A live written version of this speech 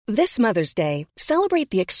This Mother's Day, celebrate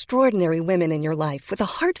the extraordinary women in your life with a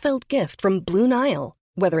heartfelt gift from Blue Nile.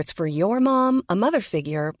 Whether it's for your mom, a mother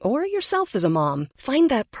figure, or yourself as a mom, find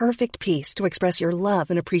that perfect piece to express your love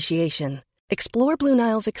and appreciation. Explore Blue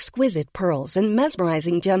Nile's exquisite pearls and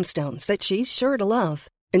mesmerizing gemstones that she's sure to love.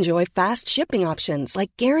 Enjoy fast shipping options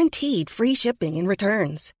like guaranteed free shipping and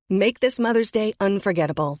returns. Make this Mother's Day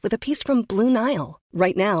unforgettable with a piece from Blue Nile.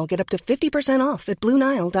 Right now, get up to 50% off at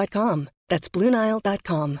BlueNile.com. That's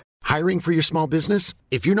BlueNile.com. Hiring for your small business?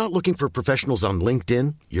 If you're not looking for professionals on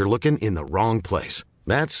LinkedIn, you're looking in the wrong place.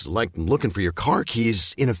 That's like looking for your car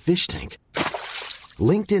keys in a fish tank.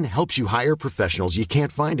 LinkedIn helps you hire professionals you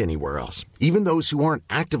can't find anywhere else, even those who aren't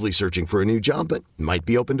actively searching for a new job but might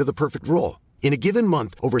be open to the perfect role. In a given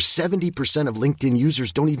month, over 70% of LinkedIn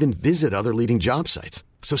users don't even visit other leading job sites.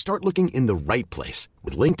 So start looking in the right place.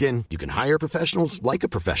 With LinkedIn, you can hire professionals like a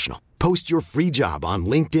professional. Post your free job on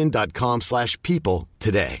linkedin.com/people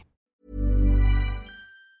today.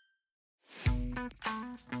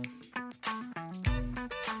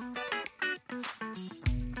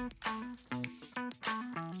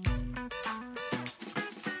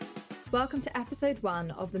 Welcome to episode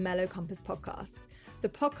 1 of the Mellow Compass podcast, the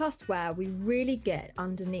podcast where we really get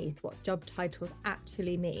underneath what job titles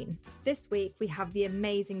actually mean. This week, we have the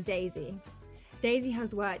amazing Daisy. Daisy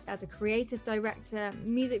has worked as a creative director,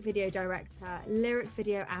 music video director, lyric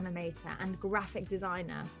video animator, and graphic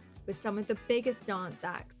designer with some of the biggest dance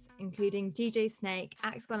acts, including DJ Snake,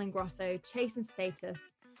 Axwell and Grosso, Chase and Status,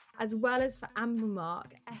 as well as for Amber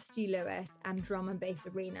Mark, SG Lewis, and Drum and Bass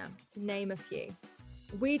Arena, to name a few.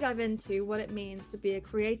 We dive into what it means to be a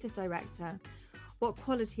creative director, what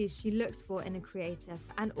qualities she looks for in a creative,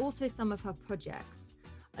 and also some of her projects,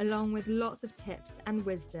 along with lots of tips and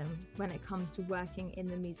wisdom when it comes to working in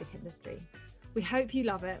the music industry. We hope you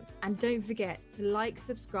love it, and don't forget to like,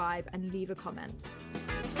 subscribe, and leave a comment.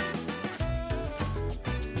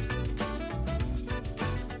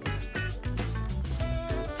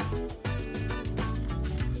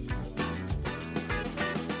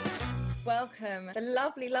 Welcome, the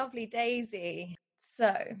lovely, lovely Daisy.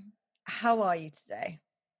 So, how are you today?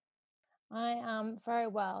 I am very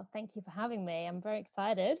well. Thank you for having me. I'm very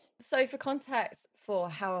excited. So, for context for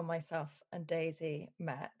how myself and Daisy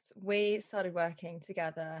met, we started working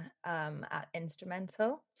together at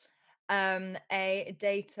Instrumental, a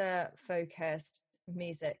data-focused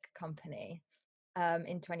music company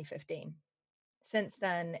in 2015. Since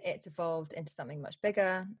then, it's evolved into something much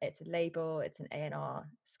bigger. It's a label, it's an A&R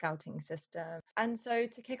scouting system. And so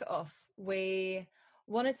to kick it off, we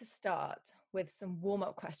wanted to start with some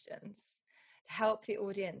warm-up questions to help the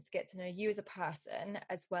audience get to know you as a person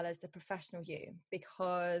as well as the professional you,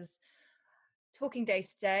 because talking day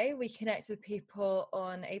to day, we connect with people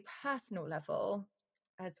on a personal level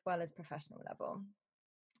as well as professional level.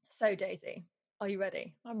 So Daisy, are you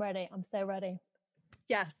ready? I'm ready. I'm so ready.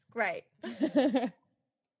 Yes, great.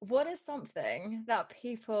 What is something that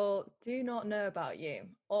people do not know about you,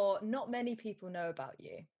 or not many people know about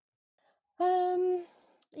you?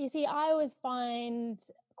 You see, I always find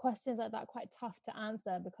questions like that quite tough to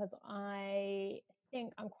answer because I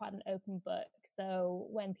think I'm quite an open book. So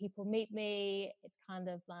when people meet me, it's kind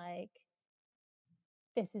of like,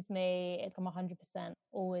 this is me. I'm 100%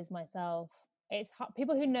 always myself. It's hard.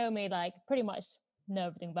 People who know me, like, pretty much know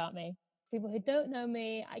everything about me. People who don't know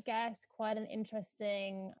me, I guess quite an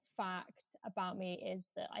interesting fact about me is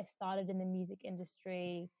that I started in the music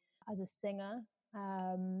industry as a singer.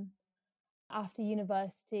 After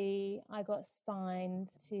university, I got signed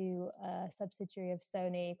to a subsidiary of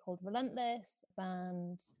Sony called Relentless, a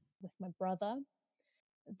band with my brother.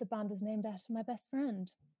 The band was named after my best friend,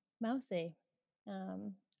 Mousy.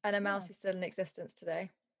 And are Mousy still in existence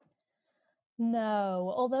today?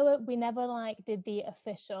 No, although we never did the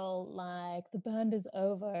official the band is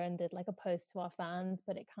over and did a post to our fans,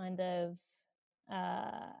 but it kind of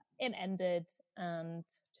it ended and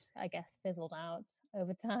just, I guess, fizzled out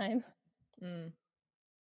over time.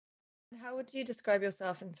 How would you describe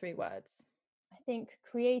yourself in 3 words? I think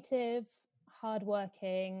creative,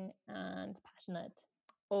 hardworking, and passionate.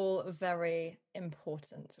 All very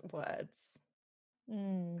important words.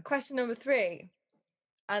 Question number 3.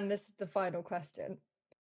 And this is the final question.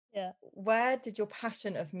 Yeah. Where did your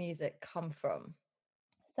passion of music come from?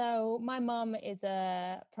 So my mum is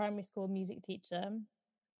a primary school music teacher.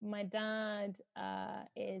 My dad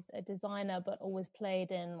is a designer, but always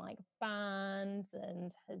played in bands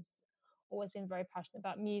and has always been very passionate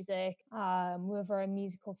about music. We're a very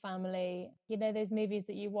musical family. You know, those movies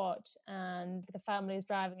that you watch and the family is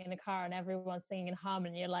driving in a car and everyone's singing in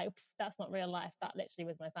harmony. You're like, that's not real life. That literally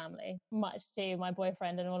was my family. Much to my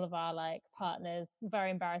boyfriend and all of our like partners.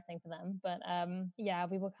 Very embarrassing for them. But yeah,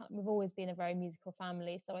 we've always been a very musical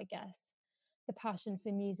family. So I guess the passion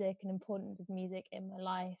for music and importance of music in my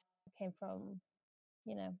life came from,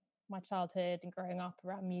 you know, my childhood and growing up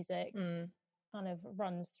around music. Kind of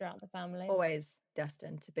runs throughout the family. Always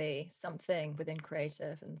destined to be something within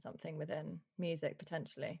creative and something within music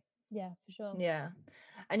potentially. Yeah, for sure. Yeah.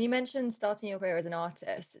 And you mentioned starting your career as an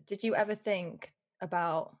artist. Did you ever think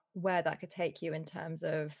about where that could take you in terms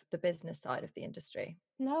of the business side of the industry?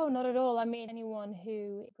 No, not at all. I mean, anyone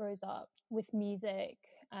who grows up with music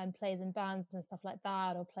and plays in bands and stuff like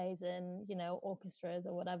that, or plays in, you know, orchestras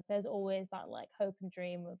or whatever, there's always that like hope and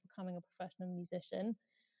dream of becoming a professional musician.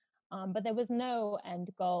 But there was no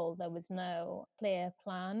end goal, there was no clear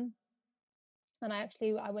plan. And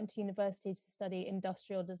I went to university to study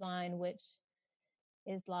industrial design, which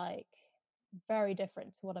is like very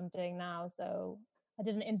different to what I'm doing now. So I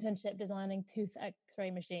did an internship designing tooth x-ray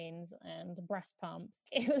machines and breast pumps.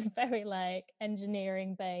 It was very like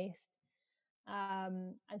engineering based.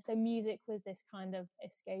 And so music was this kind of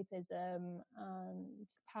escapism and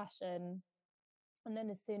passion. And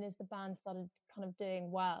then as soon as the band started kind of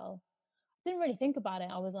doing well, I didn't really think about it.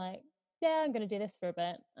 I was like, yeah, I'm going to do this for a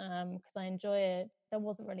bit because I enjoy it. There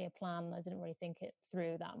wasn't really a plan. I didn't really think it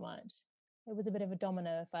through that much. It was a bit of a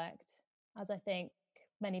domino effect, as I think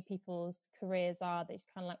many people's careers are. They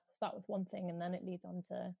just kind of like start with one thing and then it leads on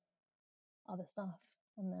to other stuff.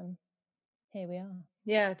 And then here we are.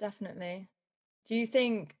 Yeah, definitely. Do you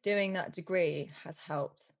think doing that degree has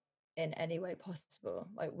helped in any way possible?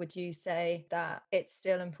 Like, would you say that it's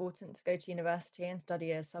still important to go to university and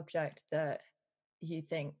study a subject that you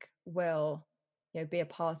think will, you know, be a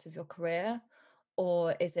part of your career?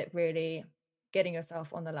 Or is it really getting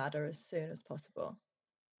yourself on the ladder as soon as possible?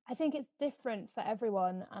 I think it's different for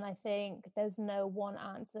everyone. And I think there's no one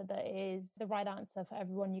answer that is the right answer for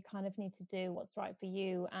everyone. You kind of need to do what's right for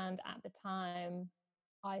you. And at the time,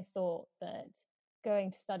 I thought that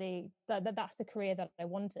going to study, that's the career that I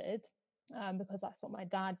wanted. Because that's what my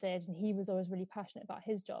dad did. And he was always really passionate about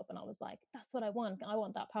his job. And I was like, that's what I want. I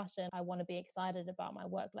want that passion. I want to be excited about my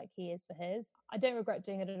work like he is for his. I don't regret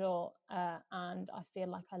doing it at all. And I feel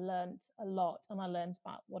like I learned a lot. And I learned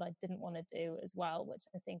about what I didn't want to do as well, which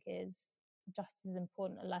I think is just as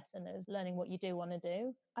important a lesson as learning what you do want to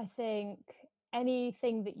do. I think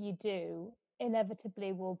anything that you do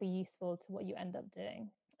inevitably will be useful to what you end up doing.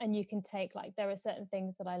 And you can take, like, there are certain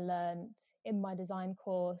things that I learned in my design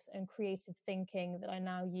course and creative thinking that I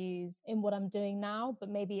now use in what I'm doing now, but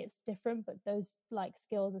maybe it's different, but those like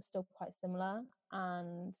skills are still quite similar.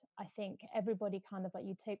 And I think everybody kind of like,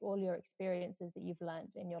 you take all your experiences that you've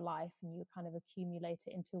learned in your life and you kind of accumulate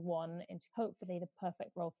it into hopefully the perfect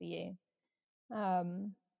role for you.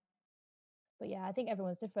 But yeah, I think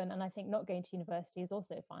everyone's different. And I think not going to university is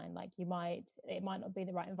also fine. Like it might not be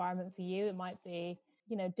the right environment for you. It might be,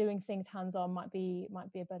 you know, doing things hands-on might be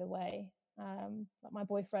a better way. Like my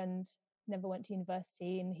boyfriend never went to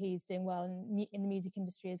university and he's doing well in the music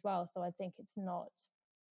industry as well. So I think it's not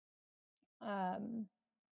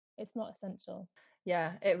essential.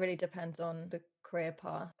 Yeah, it really depends on the career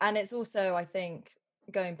path. And it's also, I think,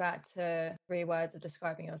 going back to 3 words of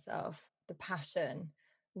describing yourself, the passion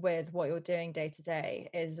with what you're doing day to day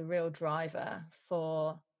is a real driver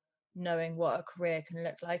for knowing what a career can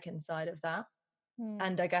look like inside of that.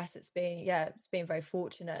 And I guess it's been very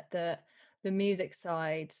fortunate that the music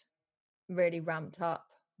side really ramped up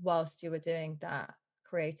whilst you were doing that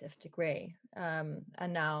creative degree. And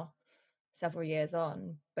now, several years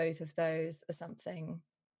on, both of those are something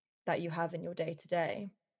that you have in your day to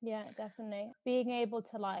day. Yeah, definitely. Being able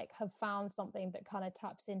to like have found something that kind of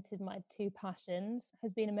taps into my two passions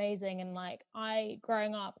has been amazing. And like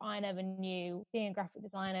growing up, I never knew being a graphic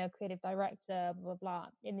designer, creative director, blah, blah, blah,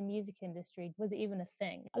 in the music industry was even a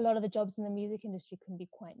thing. A lot of the jobs in the music industry can be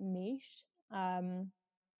quite niche.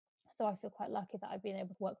 So I feel quite lucky that I've been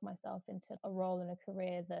able to work myself into a role and a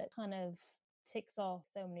career that kind of ticks off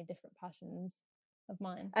so many different passions of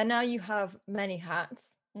mine. And now you have many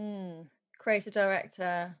hats: creative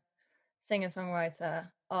director, singer-songwriter,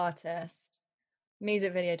 artist,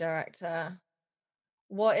 music video director.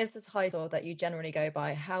 What is the title that you generally go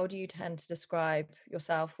by? How do you tend to describe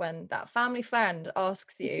yourself when that family friend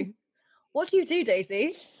asks you, what do you do,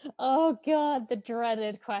 Daisy? Oh God, the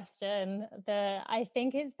dreaded question. I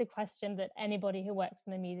think it's the question that anybody who works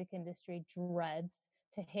in the music industry dreads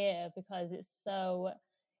to hear because it's so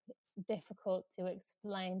difficult to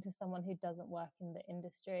explain to someone who doesn't work in the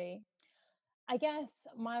industry. I guess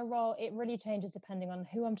my role, it really changes depending on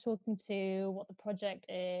who I'm talking to, what the project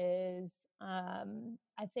is.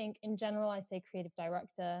 I think in general, I say creative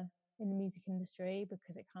director in the music industry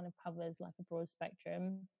because it kind of covers like a broad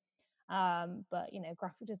spectrum. But, you know,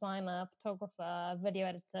 graphic designer, photographer, video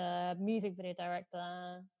editor, music video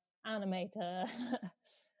director, animator.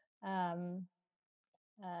 um,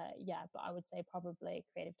 yeah, but I would say probably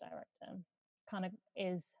creative director kind of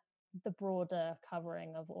is the broader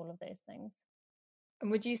covering of all of those things. And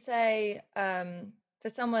would you say, for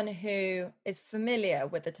someone who is familiar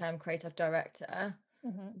with the term creative director,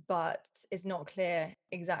 but is not clear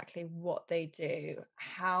exactly what they do,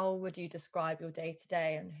 how would you describe your day to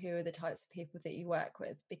day and who are the types of people that you work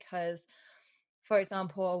with? Because, for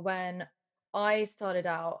example, when I started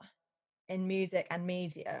out in music and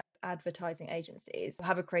media, advertising agencies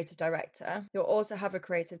have a creative director. You'll also have a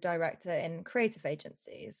creative director in creative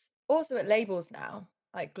agencies. Also at labels now,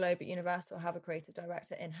 like Globe at Universal have a creative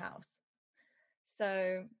director in-house.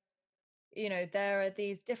 So, you know, there are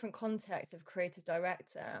these different contexts of creative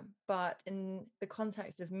director, but in the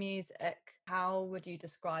context of music, how would you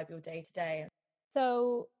describe your day to day?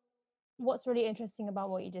 So what's really interesting about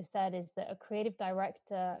what you just said is that a creative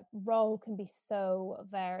director role can be so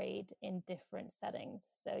varied in different settings.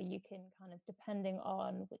 So you can kind of, depending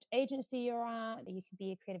on which agency you're at, you could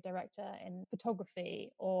be a creative director in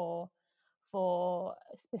photography or for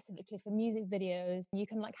specifically for music videos. You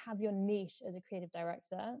can like have your niche as a creative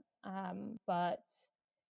director. But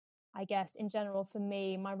I guess in general, for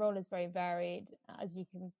me, my role is very varied, as you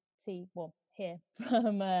can see, well, here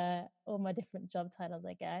from all my different job titles,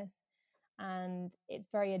 I guess. And it's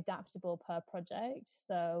very adaptable per project.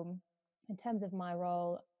 So in terms of my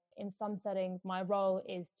role, in some settings, my role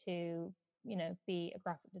is to, you know, be a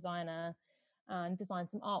graphic designer and design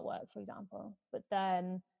some artwork, for example. But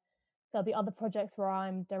then there'll be other projects where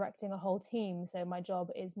I'm directing a whole team. So my job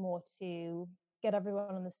is more to get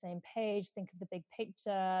everyone on the same page, think of the big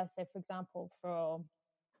picture. So for example, for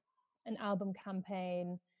an album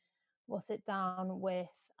campaign, we'll sit down with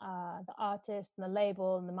the artist and the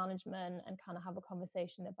label and the management and kind of have a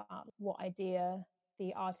conversation about what idea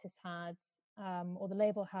the artist had or the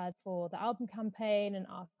label had for the album campaign, and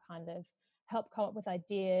I'll kind of help come up with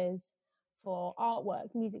ideas for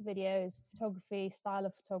artwork, music videos, photography, style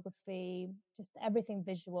of photography, just everything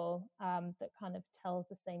visual that kind of tells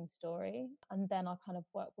the same story. And then I'll kind of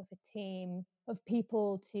work with a team of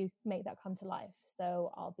people to make that come to life.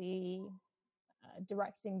 So I'll be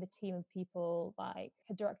directing the team of people, like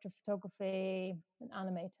a director of photography, an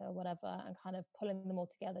animator, whatever, and kind of pulling them all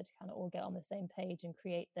together to kind of all get on the same page and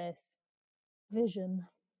create this vision.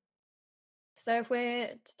 So if we're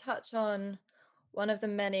to touch on one of the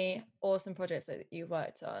many awesome projects that you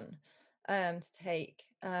worked on, to take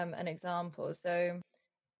an example. So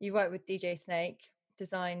you worked with DJ Snake,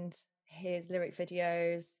 designed his lyric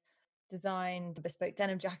videos, designed bespoke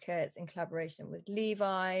denim jackets in collaboration with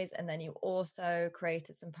Levi's, and then you also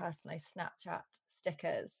created some personalized Snapchat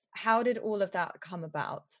stickers. How did all of that come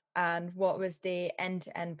about, and what was the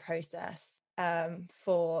end-to-end process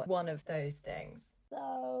for one of those things?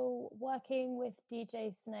 So working with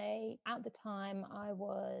DJ Snake, at the time I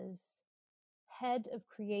was head of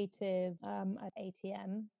creative at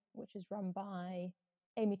ATM, which is run by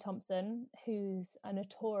Amy Thompson, who's a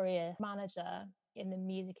notorious manager in the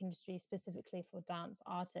music industry, specifically for dance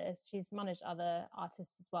artists. She's managed other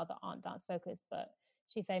artists as well that aren't dance focused, but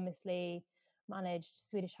she famously managed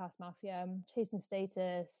Swedish House Mafia, Chase and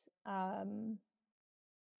Status, who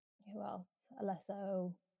else?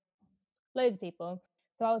 Alesso, loads of people.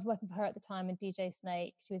 So I was working for her at the time in DJ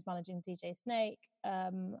Snake. She was managing DJ Snake.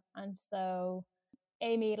 And so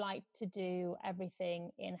Amy liked to do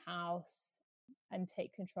everything in-house and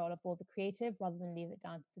take control of all the creative rather than leave it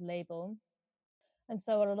down to the label. And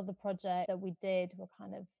so a lot of the projects that we did were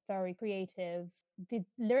kind of very creative. The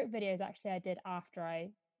lyric videos actually I did after I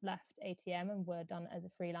left ATM and were done as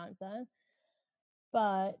a freelancer.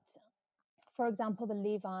 But for example, the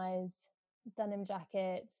Levi's denim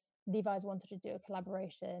jackets, Levi's wanted to do a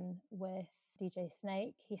collaboration with DJ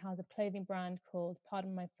Snake. He has a clothing brand called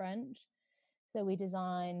Pardon My French. So we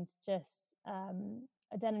designed just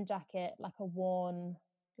a denim jacket, like a worn,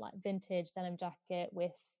 like vintage denim jacket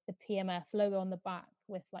with the PMF logo on the back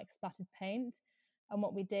with like splattered paint. And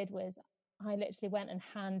what we did was I literally went and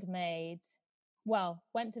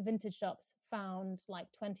went to vintage shops, found like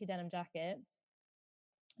 20 denim jackets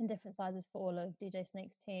in different sizes for all of DJ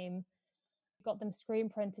Snake's team, got them screen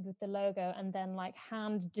printed with the logo, and then like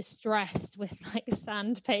hand distressed with like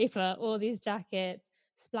sandpaper all these jackets,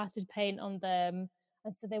 splattered paint on them,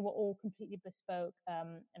 And so they were all completely bespoke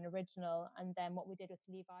and original. And then what we did with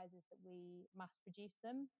Levi's is that we mass produced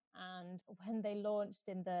them. And when they launched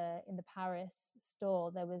in the Paris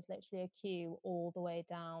store, there was literally a queue all the way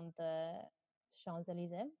down the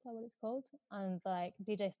Champs-Elysees, is that what it's called? And like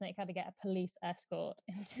DJ Snake had to get a police escort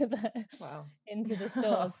into the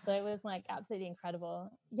stores. So it was like absolutely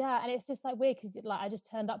incredible. Yeah, and it's just like weird because like I just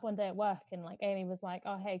turned up one day at work and like Amy was like,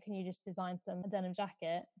 oh hey, can you just design some denim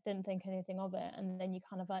jacket? Didn't think anything of it. And then you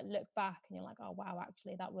kind of like look back and you're like, oh wow,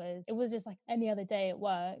 actually it was just like any other day at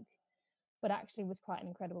work, but actually was quite an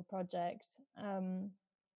incredible project. And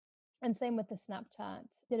same with the Snapchat.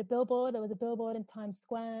 Did a billboard. There was a billboard in Times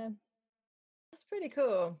Square. That's pretty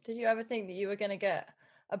cool. Did you ever think that you were going to get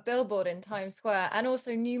a billboard in Times Square and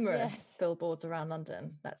also numerous billboards around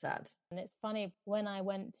London? Let's add. And it's funny, when I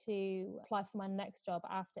went to apply for my next job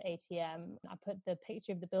after ATM, I put the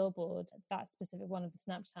picture of the billboard, that specific one of the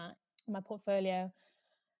Snapchat, in my portfolio.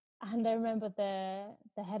 And I remember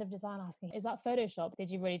the head of design asking, is that Photoshop? Did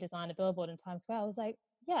you really design a billboard in Times Square? I was like,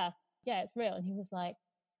 yeah, it's real. And he was like,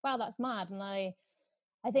 wow, that's mad. And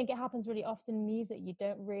I think it happens really often in music. You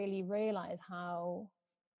don't really realize how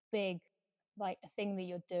big like a thing that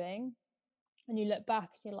you're doing. And you look back,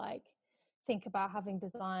 you like think about having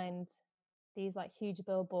designed these like huge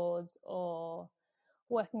billboards or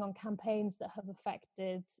working on campaigns that have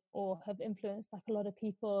affected or have influenced like a lot of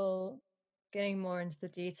people. Getting more into the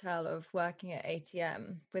detail of working at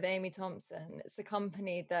ATM with Amy Thompson, it's a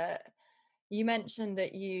company that you mentioned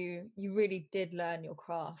that you really did learn your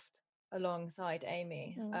craft alongside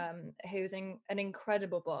Amy, who's an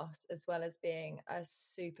incredible boss as well as being a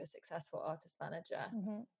super successful artist manager.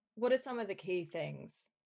 What are some of the key things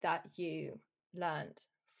that you learned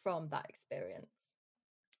from that experience?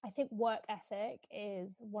 I think work ethic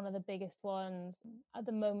is one of the biggest ones. At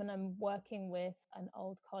the moment, I'm working with an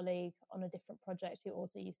old colleague on a different project who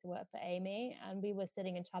also used to work for Amy. And we were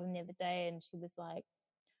sitting and chatting the other day and she was like,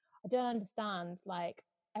 I don't understand, like,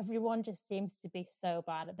 everyone just seems to be so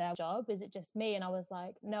bad at their job. Is it just me? And I was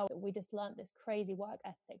like, no, we just learned this crazy work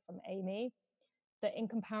ethic from Amy that in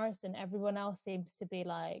comparison, everyone else seems to be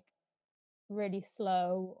like really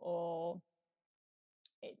slow, or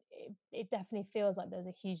it definitely feels like there's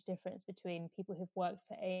a huge difference between people who've worked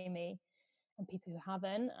for Amy and people who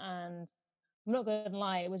haven't. And I'm not going to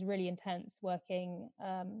lie, it was really intense working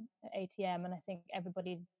at ATM, and I think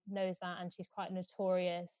everybody knows that. And she's quite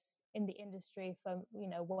notorious in the industry for, you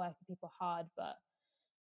know, working people hard. But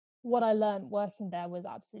what I learned working there was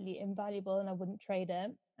absolutely invaluable, and I wouldn't trade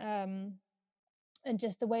it. And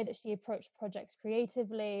just the way that she approached projects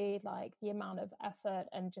creatively, like the amount of effort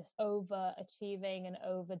and just overachieving and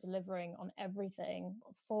over delivering on everything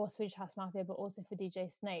for Swedish House Mafia, but also for DJ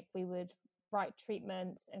Snake. We would write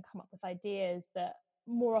treatments and come up with ideas that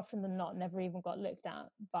more often than not never even got looked at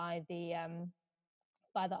by the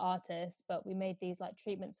artist, but we made these like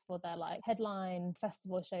treatments for their like headline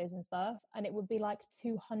festival shows and stuff, and it would be like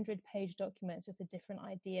 200-page documents with a different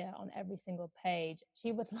idea on every single page.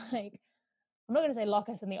 She would like, I'm not going to say lock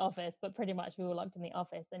us in the office, but pretty much we were locked in the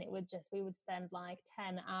office, and we would spend like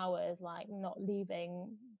 10 hours like not leaving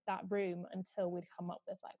that room until we'd come up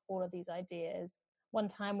with like all of these ideas. One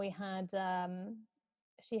time we had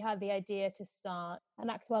she had the idea to start an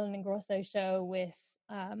Axwell and Ingrosso show with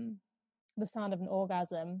the sound of an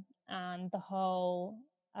orgasm, and the whole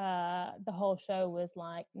show was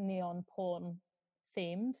like neon porn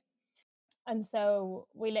themed. And so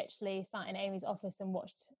we literally sat in Amy's office and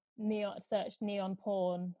searched neon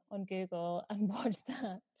porn on Google and watched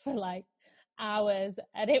that for like hours,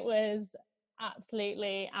 and it was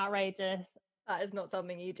absolutely outrageous. That is not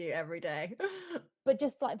something you do every day. But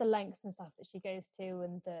just like the lengths and stuff that she goes to,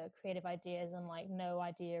 and the creative ideas, and like no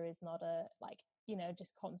idea is not a, like, you know,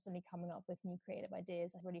 just constantly coming up with new creative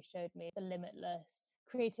ideas, that really showed me the limitless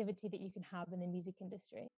creativity that you can have in the music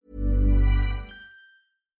industry.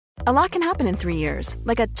 A lot can happen in 3 years,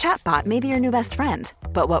 like a chatbot may be your new best friend.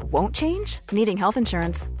 But what won't change? Needing health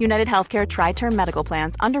insurance. United Healthcare Tri-Term Medical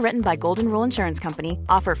Plans, underwritten by Golden Rule Insurance Company,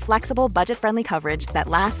 offer flexible, budget-friendly coverage that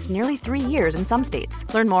lasts nearly 3 years in some states.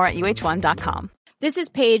 Learn more at uh1.com. This is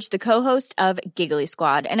Paige, the co-host of Giggly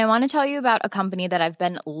Squad, and I want to tell you about a company that I've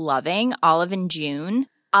been loving, Olive & June.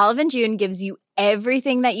 Olive & June gives you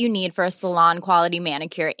everything that you need for a salon-quality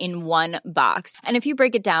manicure in one box. And if you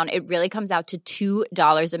break it down, it really comes out to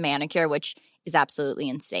 $2 a manicure, which is absolutely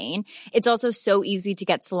insane. It's also so easy to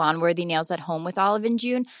get salon-worthy nails at home with Olive and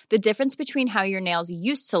June. The difference between how your nails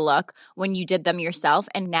used to look when you did them yourself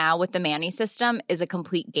and now with the Mani system is a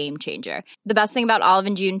complete game changer. The best thing about Olive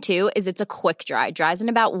and June too is it's a quick dry. Dries in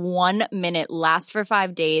about 1 minute, lasts for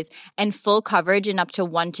 5 days, and full coverage in up to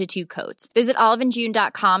 1 to 2 coats. Visit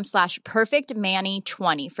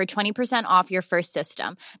oliveandjune.com/perfectmani20 for 20% off your first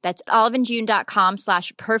system. That's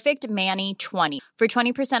oliveandjune.com/perfectmani20 for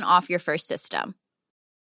 20% off your first system.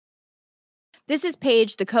 This is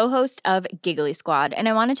Paige, the co-host of Giggly Squad, and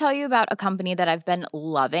I want to tell you about a company that I've been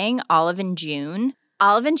loving, Olive and June.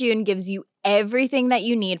 Olive and June gives you everything that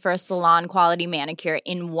you need for a salon-quality manicure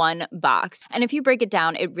in one box. And if you break it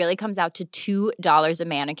down, it really comes out to $2 a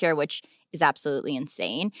manicure, which is absolutely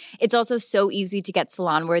insane. It's also so easy to get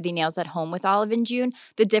salon-worthy nails at home with Olive and June.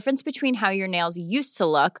 The difference between how your nails used to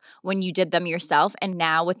look when you did them yourself and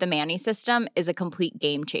now with the Mani system is a complete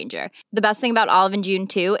game changer. The best thing about Olive and June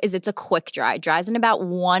too is it's a quick dry. Dries in about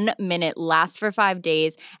 1 minute, lasts for 5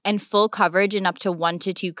 days, and full coverage in up to 1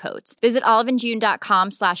 to 2 coats. Visit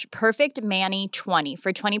oliveandjune.com/perfectmani20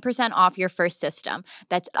 for 20% off your first system.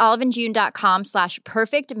 That's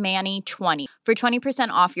oliveandjune.com/perfectmani20 for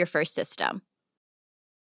 20% off your first system.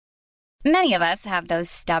 Many of us have those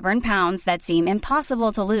stubborn pounds that seem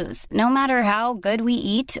impossible to lose, no matter how good we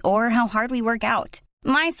eat or how hard we work out.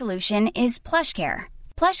 My solution is PlushCare.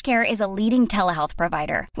 PlushCare is a leading telehealth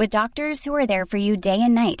provider with doctors who are there for you day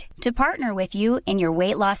and night to partner with you in your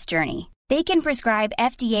weight loss journey. They can prescribe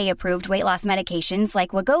FDA-approved weight loss medications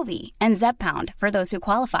like Wegovy and Zepbound for those who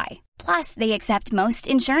qualify. Plus, they accept most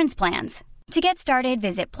insurance plans. To get started,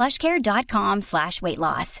 visit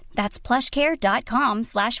plushcare.com/weightloss. That's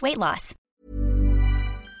plushcare.com/weightloss.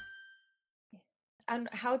 And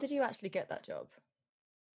how did you actually get that job?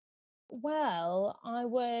 Well, I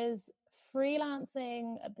was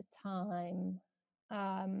freelancing at the time,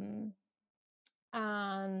 and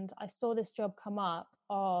I saw this job come up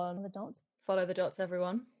on the dots. Follow the dots,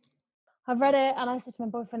 everyone. I've read it, and I said to my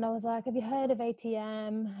boyfriend, I was like, "Have you heard of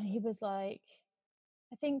ATM?" And he was like,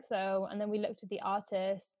 "I think so." And then we looked at the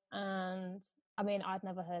artist, and I mean, I'd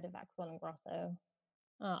never heard of Axwell and Grosso.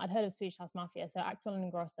 I'd heard of Swedish House Mafia. So Axwell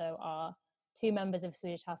and Grosso are 2 members of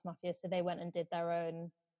Swedish House Mafia. So they went and did their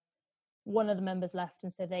own. One of the members left,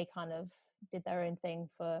 and so they kind of did their own thing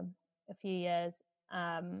for a few years.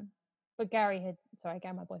 But Gary, my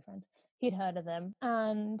boyfriend, he'd heard of them,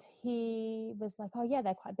 and he was like, "Oh yeah,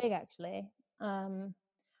 they're quite big actually."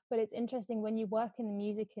 But it's interesting when you work in the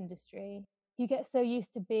music industry, you get so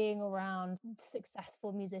used to being around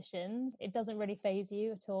successful musicians, it doesn't really faze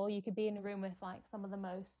you at all. You could be in a room with like some of the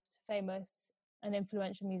most famous and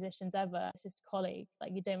influential musicians ever. It's just a colleague,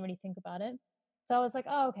 like you don't really think about it. So I was like,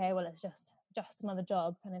 "Oh, okay, well, it's just another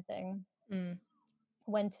job," kind of thing.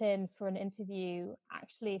 Went in for an interview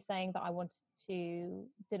actually saying that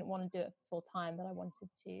didn't want to do it full time, that I wanted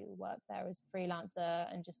to work there as a freelancer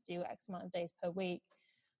and just do X amount of days per week.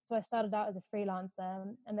 So I started out as a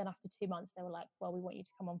freelancer, and then after 2 months, they were like, "Well, we want you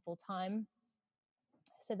to come on full time."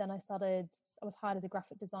 So then I was hired as a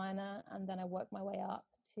graphic designer, and then I worked my way up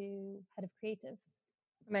to head of creative.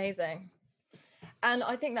 Amazing. And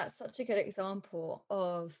I think that's such a good example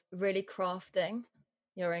of really crafting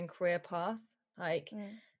your own career path. Like,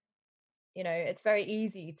 you know, it's very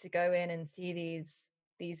easy to go in and see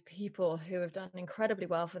these people who have done incredibly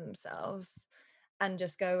well for themselves and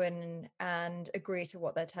just go in and agree to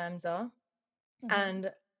what their terms are.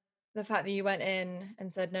 And the fact that you went in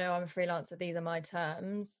and said, "No, I'm a freelancer, these are my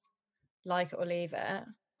terms, like it or leave it,"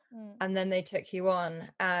 and then they took you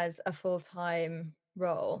on as a full-time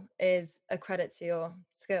role is a credit to your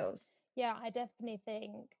skills. Yeah, I definitely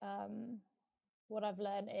think what I've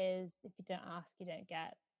learned is if you don't ask, you don't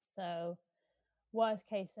get. So worst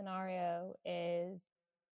case scenario is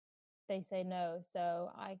they say no.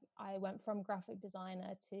 So I went from graphic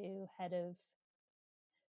designer to head of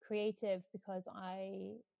creative because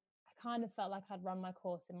I kind of felt like I'd run my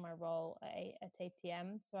course in my role at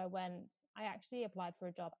ATM. So I actually applied for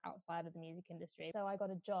a job outside of the music industry. So I got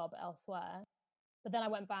a job elsewhere. But then I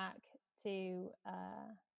went back to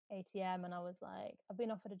ATM and I was like, "I've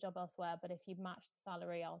been offered a job elsewhere, but if you match the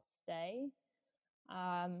salary, I'll stay.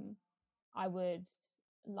 I would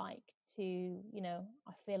like to,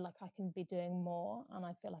 I feel like I can be doing more, and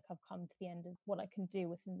I feel like I've come to the end of what I can do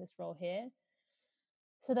within this role here."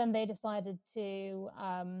 So then they decided to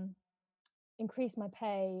increase my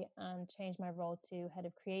pay and change my role to head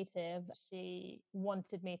of creative. She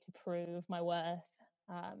wanted me to prove my worth.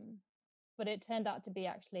 But it turned out to be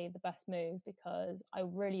actually the best move because I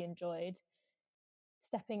really enjoyed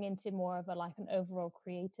stepping into more of a like an overall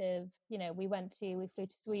creative, you know, we flew to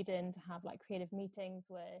Sweden to have like creative meetings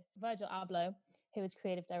with Virgil Abloh, who was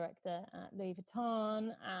creative director at Louis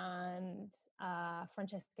Vuitton, and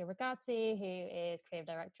Francesca Ragazzi, who is creative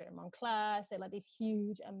director at Moncler. So like these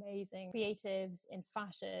huge, amazing creatives in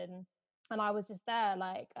fashion. And I was just there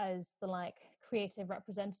like as the like creative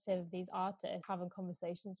representative of these artists, having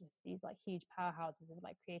conversations with these like huge powerhouses of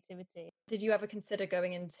like creativity. Did you ever consider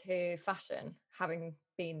going into fashion, having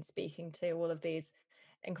been speaking to all of these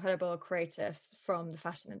incredible creatives from the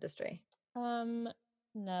fashion industry?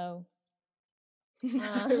 No.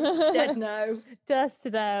 Dead no. Just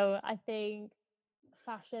no. I think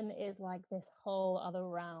fashion is like this whole other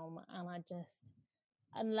realm, and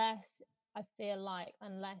unless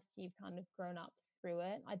unless you've kind of grown up through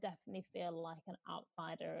it, I definitely feel like an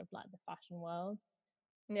outsider of like the fashion world.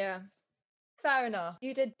 Yeah, fair enough.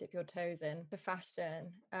 You did dip your toes in to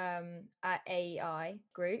fashion at AEI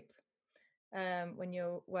Group when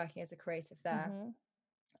you're working as a creative there,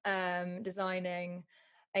 designing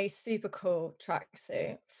a super cool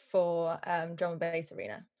tracksuit for Drum and Bass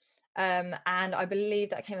Arena. And I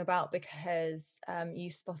believe that came about because you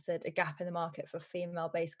spotted a gap in the market for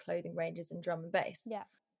female-based clothing ranges in drum and bass. Yeah.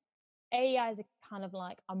 AEI is a kind of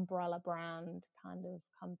like umbrella brand kind of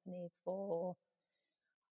company for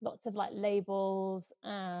lots of like labels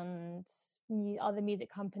and other music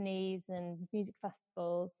companies and music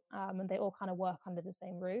festivals, and they all kind of work under the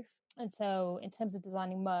same roof. And so in terms of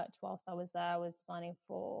designing merch, whilst I was there, I was designing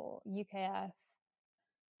for UKF,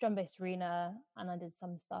 Drum Bass Arena, and I did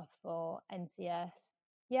some stuff for NCS.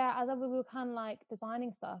 Yeah, as we were kind of like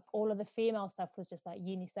designing stuff, all of the female stuff was just like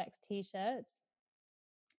unisex t-shirts.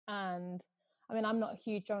 And I mean, I'm not a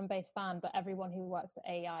huge drum and bass fan, but everyone who works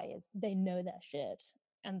at AI they know their shit,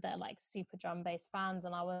 and they're like super drum and bass fans.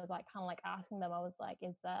 And I was like kind of like asking them, I was like,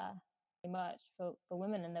 is there merch for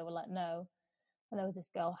women? And they were like, no. And there was this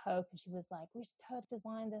girl, Hope, and she was like, we should totally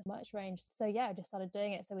design this merch range. So yeah, I just started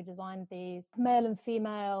doing it. So we designed these male and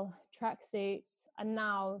female tracksuits, and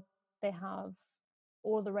now they have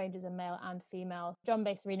all the ranges are male and female. Drum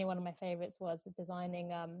Bass Arena, one of my favorites was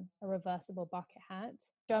designing a reversible bucket hat.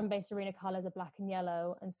 Drum Bass Arena colors are black and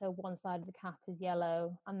yellow, and so one side of the cap is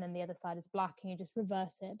yellow and then the other side is black, and you just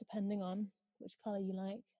reverse it depending on which color you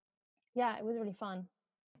like. Yeah, it was really fun.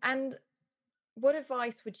 And what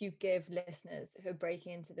advice would you give listeners who are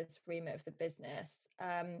breaking into this remit of the business?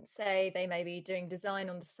 Say they may be doing design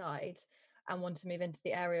on the side and want to move into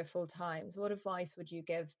the area full time. So what advice would you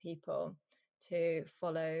give people to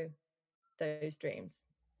follow those dreams?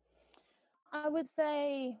 I would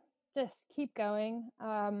say just keep going.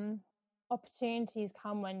 Opportunities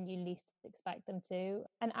come when you least expect them to.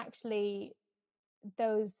 And actually,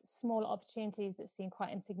 those small opportunities that seem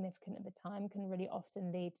quite insignificant at the time can really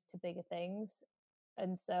often lead to bigger things.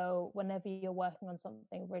 And so whenever you're working on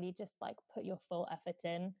something, really just like put your full effort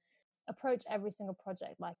in. Approach every single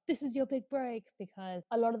project like this is your big break, because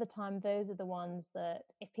a lot of the time those are the ones that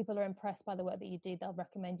if people are impressed by the work that you do, they'll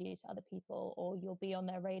recommend you to other people, or you'll be on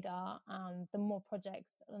their radar. And the more projects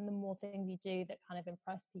and the more things you do that kind of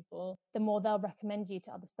impress people, the more they'll recommend you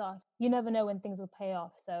to other stuff. You never know when things will pay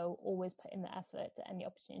off, so always put in the effort to any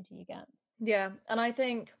opportunity you get. Yeah, and I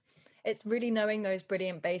think it's really knowing those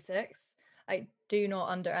brilliant basics. I do not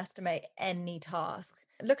underestimate any task.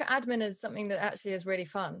 Look at admin as something that actually is really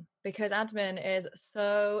fun, because admin is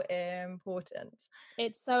so important.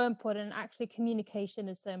 It's so important. Actually, communication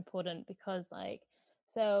is so important, because like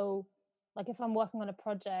if I'm working on a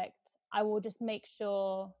project, I will just make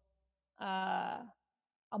sure I'll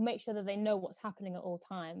make sure that they know what's happening at all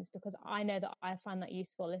times, because I know that I find that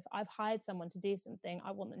useful. If I've hired someone to do something,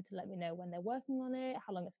 I want them to let me know when they're working on it,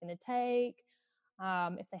 how long it's going to take.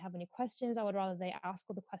 If they have any questions, I would rather they ask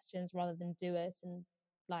all the questions rather than do it and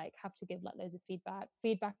like have to give like loads of feedback.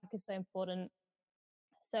 Feedback is so important.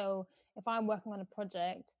 So if I'm working on a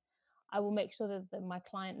project, I will make sure that my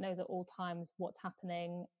client knows at all times what's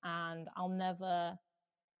happening, and I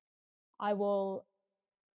will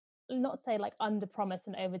not say like under promise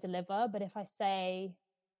and over deliver, but if I say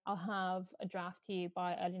I'll have a draft to you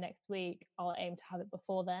by early next week, I'll aim to have it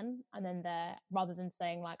before then. And then rather than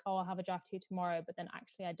saying like, oh, I'll have a draft to you tomorrow, but then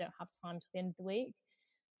actually I don't have time till the end of the week.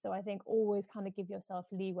 So I think always kind of give yourself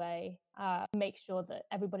leeway, make sure that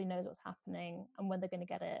everybody knows what's happening and when they're going to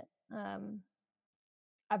get it.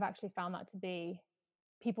 I've actually found that to be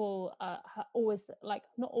people always, like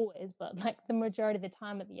not always, but like the majority of the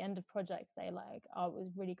time at the end of projects say like, oh, it was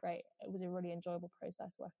really great. It was a really enjoyable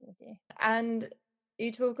process working with you. And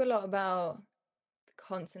you talk a lot about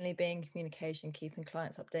constantly being in communication, keeping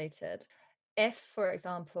clients updated. If, for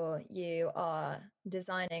example, you are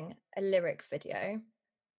designing a lyric video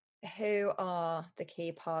Who are the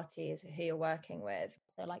key parties who you're working with?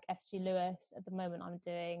 So like SG Lewis, at the moment I'm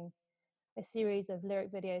doing a series of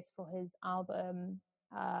lyric videos for his album,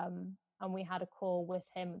 and we had a call with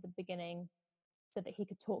him at the beginning so that he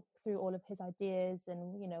could talk through all of his ideas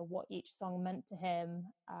and, you know, what each song meant to him,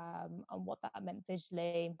 and what that meant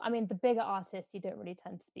visually. I mean, the bigger artists, you don't really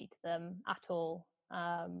tend to speak to them at all,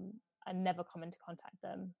 and never come into contact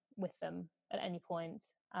with them at any point.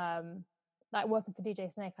 Like working for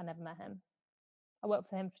DJ Snake, I never met him. I worked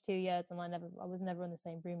for him for 2 years and I was never in the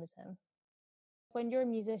same room as him. When you're a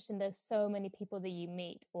musician, there's so many people that you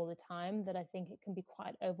meet all the time that I think it can be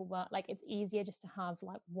quite overwhelming. Like, it's easier just to have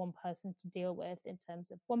like one person to deal with, in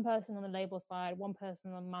terms of one person on the label side, one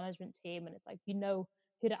person on the management team, and it's like, you know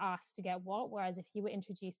who to ask to get what. Whereas if you were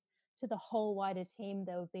introduced to the whole wider team,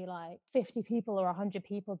 there would be like 50 people or 100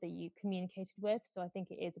 people that you communicated with. So I think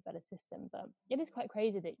it is a better system, but it is quite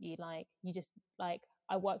crazy that you just like,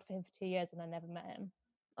 I worked for him for 2 years and I never met him.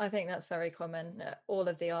 I think that's very common. All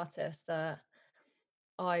of the artists that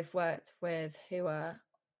I've worked with who are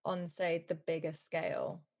on, say, the bigger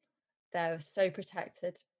scale, they're so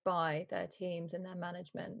protected by their teams and their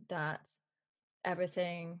management that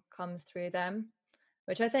everything comes through them,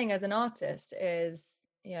 which I think as an artist is,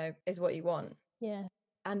 you know, is what you want. Yeah.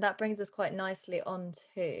 And that brings us quite nicely on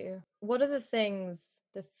to, what are the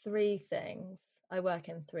three things, I work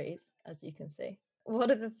in threes, as you can see.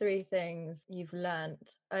 What are the three things you've learned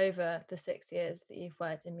over the 6 years that you've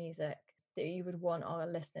worked in music that you would want our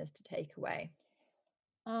listeners to take away?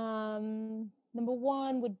 Number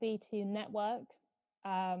one would be to network.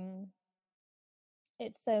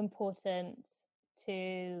 It's so important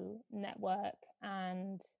to network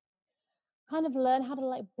and kind of learn how to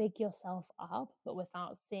like big yourself up, but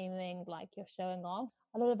without seeming like you're showing off.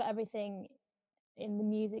 A lot of everything in the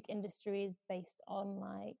music industry is based on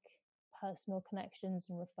like personal connections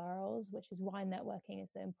and referrals, which is why networking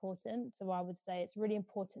is so important. So I would say it's really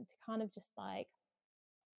important to kind of just like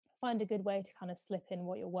find a good way to kind of slip in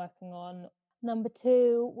what you're working on. Number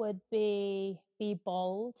two would be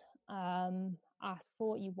bold. Ask for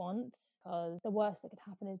what you want, because the worst that could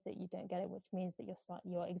happen is that you don't get it, which means that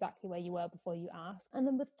you're exactly where you were before you ask. And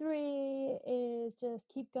number three is just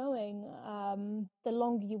keep going. The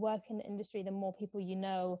longer you work in the industry, the more people you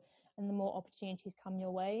know and the more opportunities come your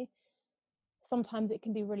way. Sometimes it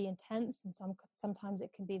can be really intense, and sometimes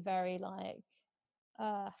it can be very like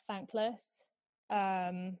thankless.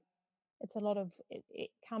 It's a lot of it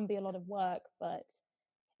can be a lot of work, but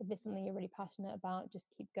if it's something you're really passionate about, just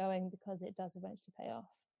keep going, because it does eventually pay off.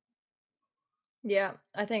 Yeah,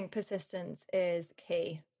 I think persistence is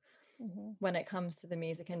key Mm-hmm. when it comes to the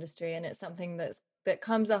music industry, and it's something that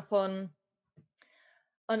comes up on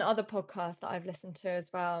other podcasts that I've listened to as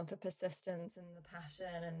well. The persistence and the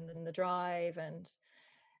passion and the drive, and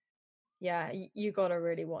yeah, you got to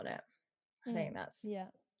really want it. I think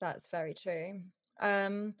that's very true.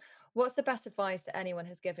 What's the best advice that anyone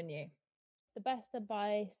has given you? The best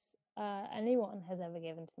advice anyone has ever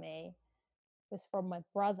given to me was from my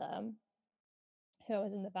brother, who I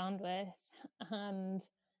was in the band with, and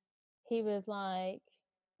he was like,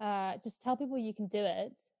 just tell people you can do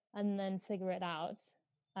it and then figure it out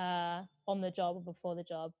on the job or before the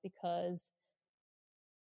job, because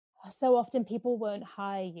so often people won't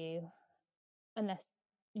hire you unless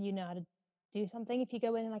you know how to do something. If you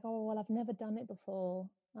go in and like, oh, well, I've never done it before,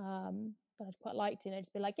 but I'd quite like to, you know,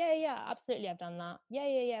 just be like, yeah, absolutely, I've done that.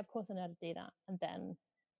 Yeah, of course I know how to do that. And then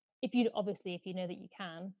if you know that you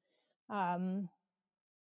can,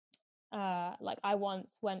 like I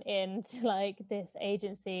once went into like this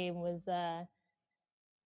agency and was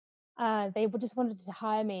they just wanted to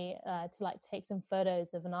hire me to like take some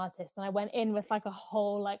photos of an artist, and I went in with like a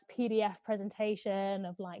whole like PDF presentation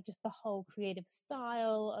of like just the whole creative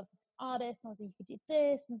style of this artist, and I was like, you could do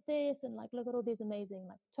this and like look at all these amazing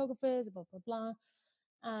like photographers, blah blah blah.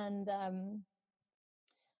 And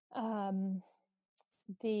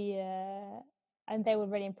and they were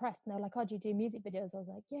really impressed, and they were like, oh, do you do music videos? I was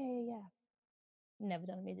like, yeah, never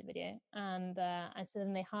done a music video. And so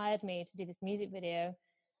then they hired me to do this music video,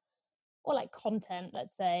 or like content,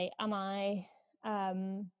 let's say.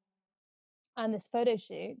 And this photo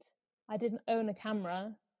shoot, I didn't own a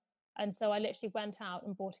camera, and so I literally went out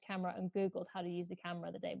and bought a camera and Googled how to use the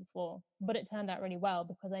camera the day before. But it turned out really well,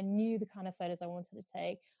 because I knew the kind of photos I wanted to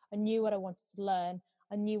take, I knew what I wanted to learn,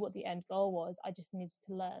 I knew what the end goal was. I just needed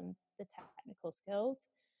to learn the technical skills,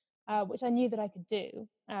 which I knew that I could do,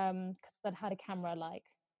 because I'd had a camera like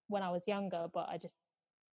when I was younger, but I just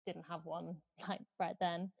didn't have one like right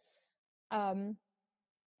then.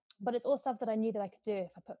 But it's all stuff that I knew that I could do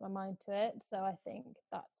if I put my mind to it. So I think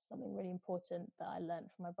that's something really important that I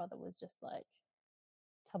learned from my brother was just like,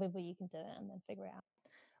 tell people you can do it and then figure it out.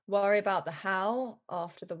 Worry about the how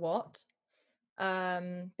after the what,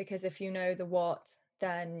 because if you know the what,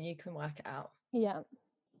 then you can work it out. Yeah.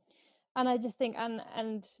 And I just think,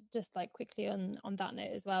 and just like quickly on that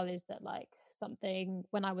note as well, is that like something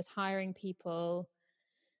when I was hiring people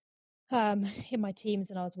in my teams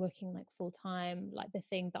and I was working like full time, like the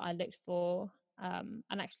thing that I looked for, and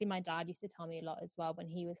actually my dad used to tell me a lot as well when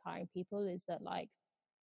he was hiring people, is that like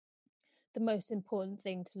the most important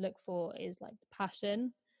thing to look for is like the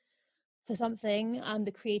passion for something and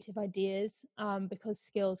the creative ideas, because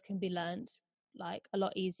skills can be learned like a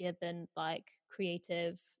lot easier than like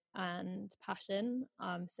creative and passion.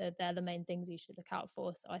 So they're the main things you should look out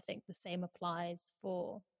for. So I think the same applies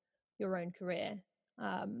for your own career.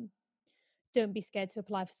 Don't be scared to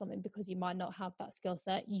apply for something because you might not have that skill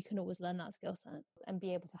set. You can always learn that skill set and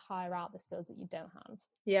be able to hire out the skills that you don't have.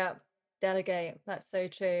 Yeah, delegate. That's so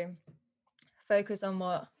true. Focus on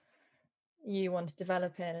what you want to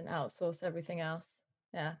develop in and outsource everything else.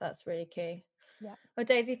 Yeah, that's really key. Yeah. Well,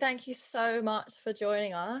 Daisy, thank you so much for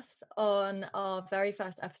joining us on our very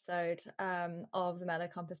first episode of the Mellow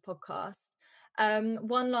Compass podcast.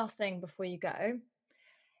 One last thing before you go.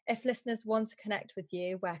 If listeners want to connect with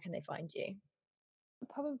you, where can they find you?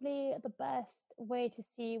 Probably the best way to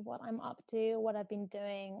see what I'm up to, what I've been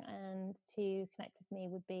doing, and to connect with me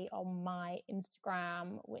would be on my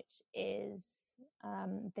Instagram, which is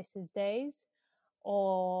This Is Days,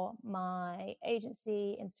 or my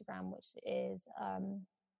agency Instagram, which is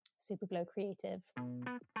Superglow Creative.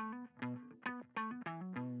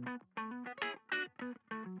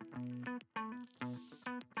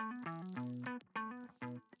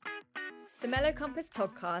 The Mellow Compass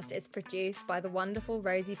podcast is produced by the wonderful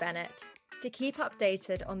Rosie Bennett. To keep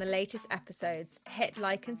updated on the latest episodes, hit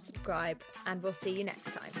like and subscribe, and we'll see you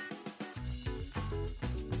next time.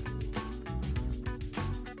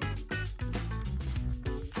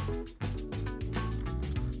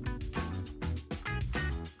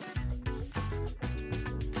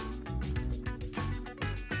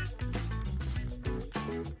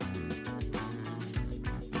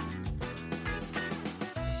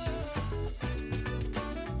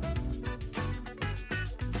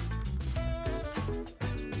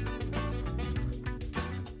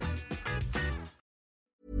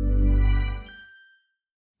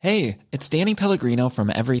 Hey, it's Danny Pellegrino from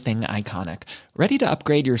Everything Iconic. Ready to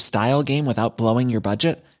upgrade your style game without blowing your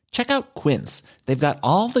budget? Check out Quince. They've got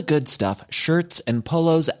all the good stuff, shirts and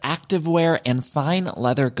polos, activewear, and fine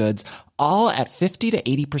leather goods, all at 50 to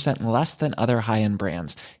 80% less than other high-end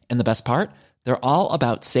brands. And the best part? They're all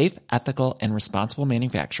about safe, ethical, and responsible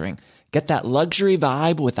manufacturing. Get that luxury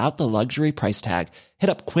vibe without the luxury price tag. Hit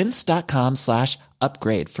up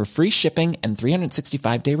quince.com/upgrade for free shipping and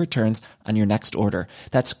 365-day returns on your next order.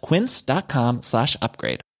 That's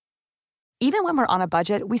quince.com/upgrade. Even when we're on a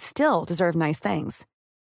budget, we still deserve nice things.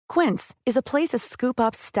 Quince is a place to scoop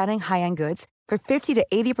up stunning high-end goods for 50 to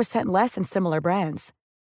 80% less than similar brands.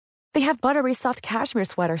 They have buttery soft cashmere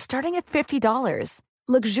sweaters starting at $50,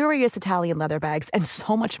 luxurious Italian leather bags, and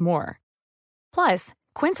so much more. Plus,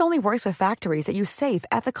 Quince only works with factories that use safe,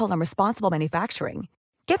 ethical, and responsible manufacturing.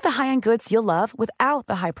 Get the high-end goods you'll love without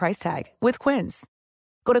the high price tag with Quince.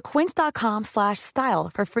 Go to quince.com/style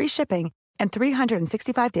for free shipping and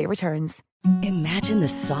 365-day returns. Imagine the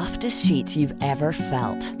softest sheets you've ever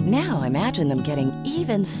felt. Now imagine them getting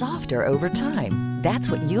even softer over time.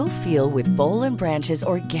 That's what you'll feel with Boll & Branch's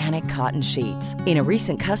organic cotton sheets. In a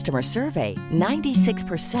recent customer survey,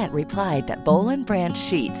 96% replied that Boll & Branch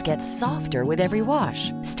sheets get softer with every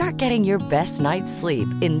wash. Start getting your best night's sleep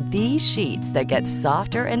in these sheets that get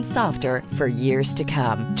softer and softer for years to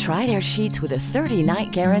come. Try their sheets with a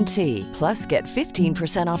 30-night guarantee. Plus, get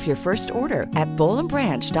 15% off your first order at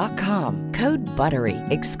bollandbranch.com. Code BUTTERY.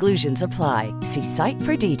 Exclusions apply. See site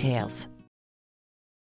for details.